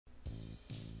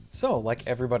So, like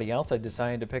everybody else, I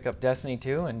decided to pick up Destiny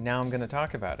 2, and now I'm going to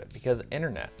talk about it, because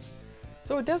internets.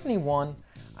 So with Destiny 1,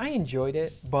 I enjoyed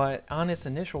it, but on its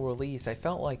initial release, I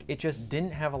felt like it just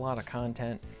didn't have a lot of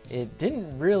content. It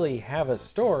didn't really have a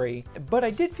story, but I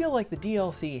did feel like the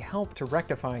DLC helped to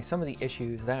rectify some of the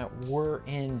issues that were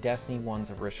in Destiny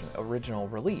 1's original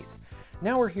release.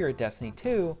 Now we're here at Destiny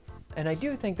 2, and I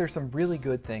do think there's some really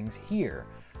good things here.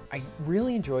 I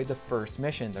really enjoyed the first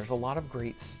mission. There's a lot of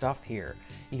great stuff here.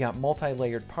 You got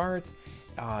multi-layered parts,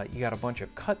 you got a bunch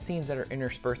of cutscenes that are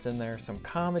interspersed in there, some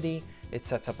comedy, it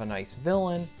sets up a nice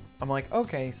villain. I'm like,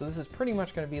 okay, so this is pretty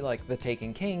much going to be like The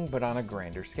Taken King, but on a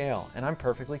grander scale. And I'm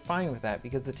perfectly fine with that,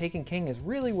 because The Taken King is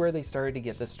really where they started to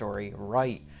get the story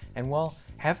right. And well,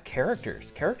 have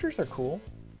characters. Characters are cool.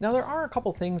 Now there are a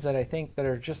couple things that I think that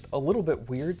are just a little bit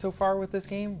weird so far with this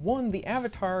game. One, the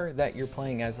avatar that you're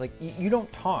playing as, like, you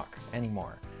don't talk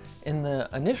anymore. In the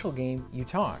initial game, you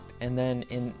talked, and then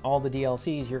in all the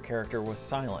DLCs, your character was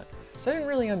silent. So I didn't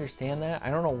really understand that. I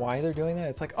don't know why they're doing that.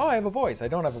 It's like, oh, I have a voice, I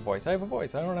don't have a voice, I have a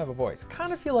voice, I don't have a voice.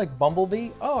 Kind of feel like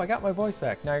Bumblebee. Oh, I got my voice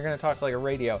back. Now you're gonna talk like a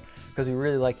radio, because we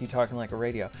really like you talking like a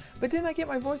radio. But didn't I get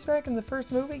my voice back in the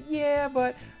first movie? Yeah,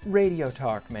 but radio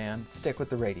talk, man. Stick with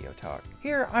the radio talk.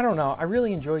 Here, I don't know. I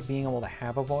really enjoyed being able to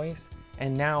have a voice.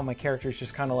 And now my character's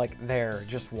just kind of like there,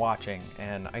 just watching,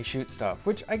 and I shoot stuff,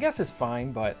 which I guess is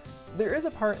fine, but there is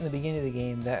a part in the beginning of the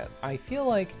game that I feel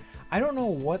like I don't know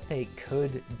what they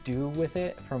could do with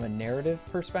it from a narrative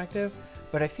perspective,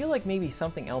 but I feel like maybe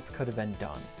something else could have been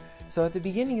done. So at the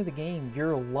beginning of the game,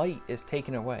 your light is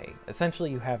taken away.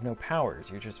 Essentially, you have no powers.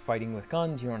 You're just fighting with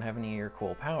guns. You don't have any of your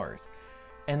cool powers.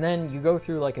 And then you go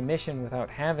through like a mission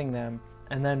without having them,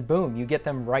 and then boom, you get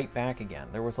them right back again.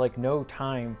 There was like no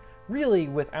time really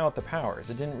without the powers.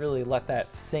 It didn't really let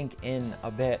that sink in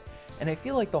a bit. And I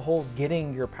feel like the whole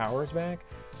getting your powers back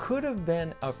could have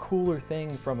been a cooler thing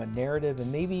from a narrative and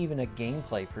maybe even a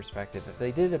gameplay perspective if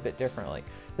they did it a bit differently.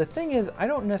 The thing is, I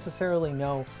don't necessarily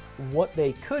know what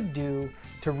they could do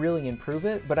to really improve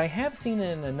it, but I have seen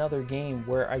it in another game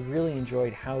where I really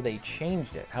enjoyed how they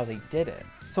changed it, how they did it.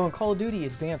 So in Call of Duty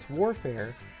Advanced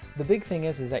Warfare, the big thing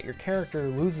is that your character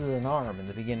loses an arm in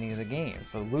the beginning of the game.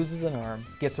 So loses an arm,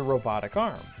 gets a robotic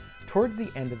arm. Towards the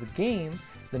end of the game,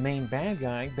 the main bad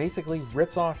guy basically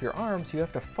rips off your arm, so you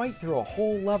have to fight through a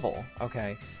whole level,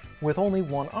 okay, with only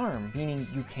one arm, meaning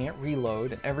you can't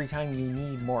reload, and every time you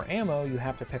need more ammo, you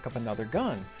have to pick up another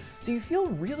gun. So you feel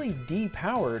really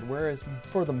depowered, whereas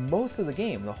for the most of the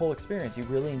game, the whole experience, you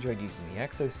really enjoyed using the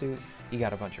exosuit, you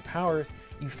got a bunch of powers,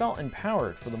 you felt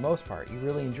empowered for the most part, you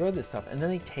really enjoyed this stuff, and then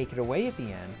they take it away at the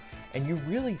end, and you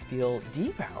really feel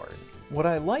depowered. What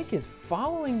I like is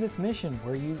following this mission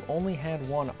where you only had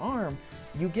one arm,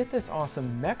 you get this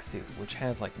awesome mech suit, which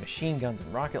has like machine guns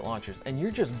and rocket launchers, and you're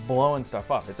just blowing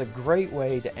stuff up. It's a great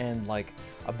way to end like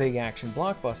a big action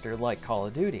blockbuster like Call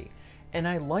of Duty. And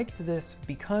I liked this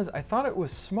because I thought it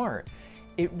was smart.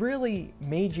 It really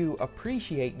made you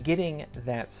appreciate getting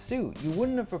that suit. You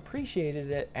wouldn't have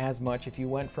appreciated it as much if you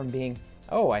went from being,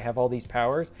 oh, I have all these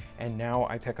powers and now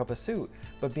I pick up a suit.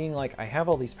 But being like, I have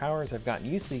all these powers, I've gotten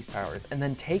used to these powers, and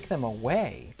then take them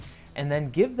away and then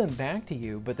give them back to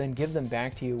you, but then give them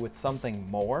back to you with something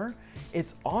more,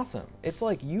 it's awesome. It's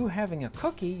like you having a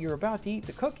cookie, you're about to eat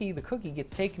the cookie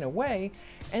gets taken away,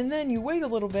 and then you wait a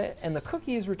little bit and the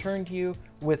cookie is returned to you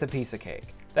with a piece of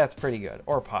cake. That's pretty good.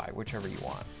 Or pie, whichever you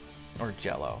want. Or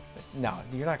Jell-O. No,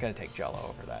 you're not gonna take Jell-O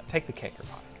over that. Take the cake or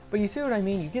pie. But you see what I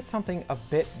mean? You get something a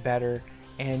bit better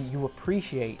and you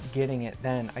appreciate getting it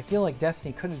then. I feel like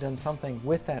Destiny could have done something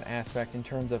with that aspect in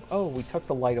terms of, oh, we took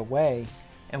the light away,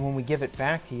 and when we give it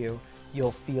back to you,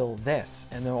 you'll feel this,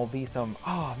 and there will be some,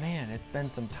 oh man, it's been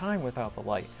some time without the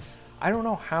light. I don't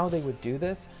know how they would do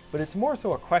this, but it's more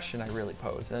so a question I really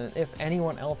pose, and if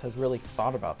anyone else has really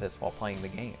thought about this while playing the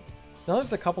game. Now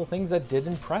there's a couple things that did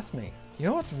impress me. You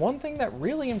know what's one thing that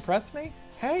really impressed me?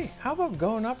 Hey, how about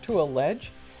going up to a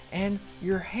ledge and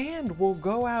your hand will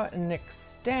go out and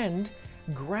extend,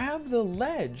 grab the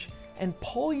ledge, and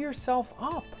pull yourself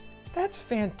up? That's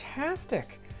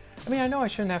fantastic. I mean, I know I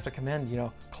shouldn't have to commend, you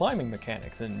know, climbing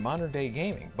mechanics in modern day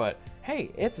gaming, but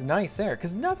hey, it's nice there,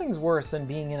 because nothing's worse than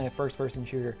being in a first-person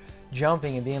shooter,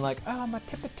 jumping and being like, oh, my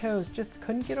tip-of-toes just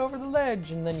couldn't get over the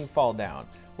ledge, and then you fall down.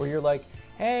 Where you're like,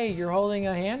 hey, you're holding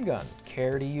a handgun.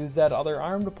 Care to use that other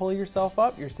arm to pull yourself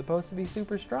up? You're supposed to be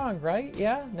super strong, right?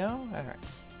 Yeah? No? All right.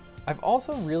 I've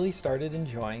also really started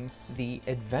enjoying the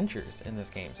adventures in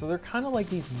this game. So they're kind of like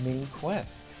these mini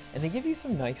quests, and they give you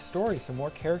some nice stories, some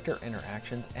more character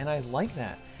interactions, and I like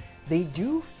that. They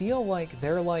do feel like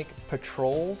they're like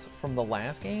patrols from the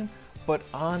last game, but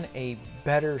on a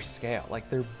better scale. Like,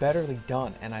 they're betterly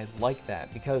done, and I like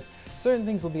that, because certain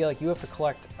things will be like you have to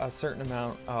collect a certain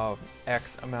amount of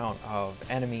X amount of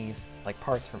enemies, like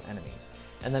parts from enemies,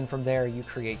 and then from there you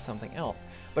create something else.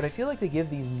 But I feel like they give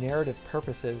these narrative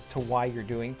purposes to why you're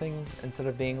doing things, instead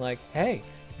of being like, hey,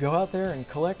 go out there and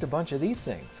collect a bunch of these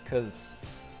things, because,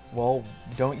 well,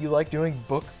 don't you like doing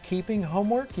bookkeeping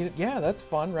homework? Yeah, that's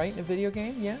fun, right, in a video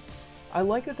game? Yeah. I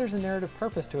like that there's a narrative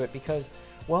purpose to it, because,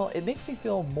 well, it makes me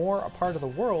feel more a part of the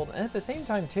world, and at the same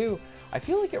time, too, I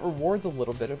feel like it rewards a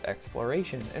little bit of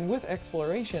exploration. And with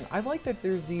exploration, I like that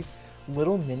there's these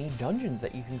little mini dungeons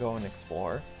that you can go and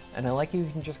explore, and I like you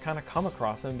can just kind of come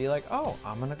across them and be like, oh,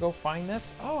 I'm gonna go find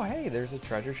this. Oh, hey, there's a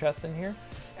treasure chest in here.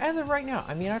 As of right now,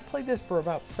 I mean, I've played this for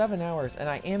about 7 hours, and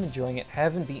I am enjoying it.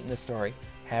 Haven't beaten the story,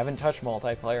 haven't touched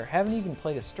multiplayer, haven't even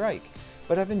played a strike.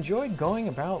 But I've enjoyed going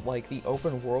about like the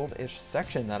open world-ish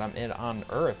section that I'm in on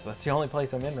Earth. That's the only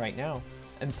place I'm in right now,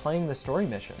 and playing the story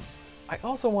missions. I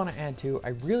also want to add too, I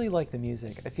really like the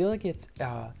music. I feel like it's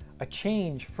a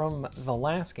change from the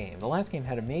last game. The last game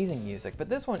had amazing music, but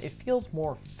this one, it feels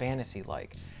more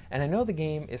fantasy-like. And I know the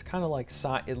game is kind of like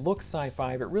it looks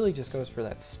sci-fi, but really just goes for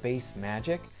that space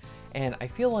magic. And I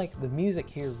feel like the music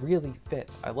here really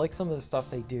fits. I like some of the stuff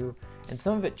they do, and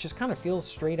some of it just kind of feels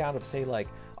straight out of, say, like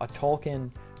a Tolkien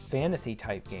fantasy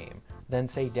type game than,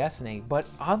 say, Destiny, but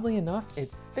oddly enough,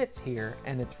 it fits here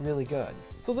and it's really good.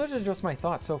 So those are just my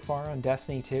thoughts so far on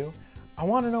Destiny 2. I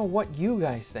want to know what you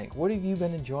guys think. What have you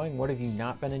been enjoying? What have you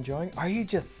not been enjoying? Are you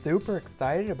just super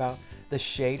excited about the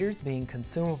shaders being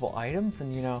consumable items?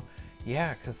 And, you know,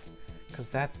 yeah, because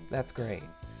that's great.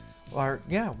 Or,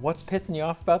 yeah, what's pissing you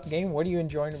off about the game? What are you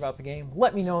enjoying about the game?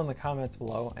 Let me know in the comments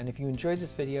below. And if you enjoyed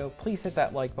this video, please hit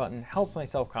that like button, helps my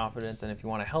self-confidence. And if you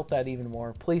want to help that even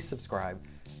more, please subscribe.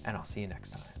 And I'll see you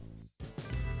next time.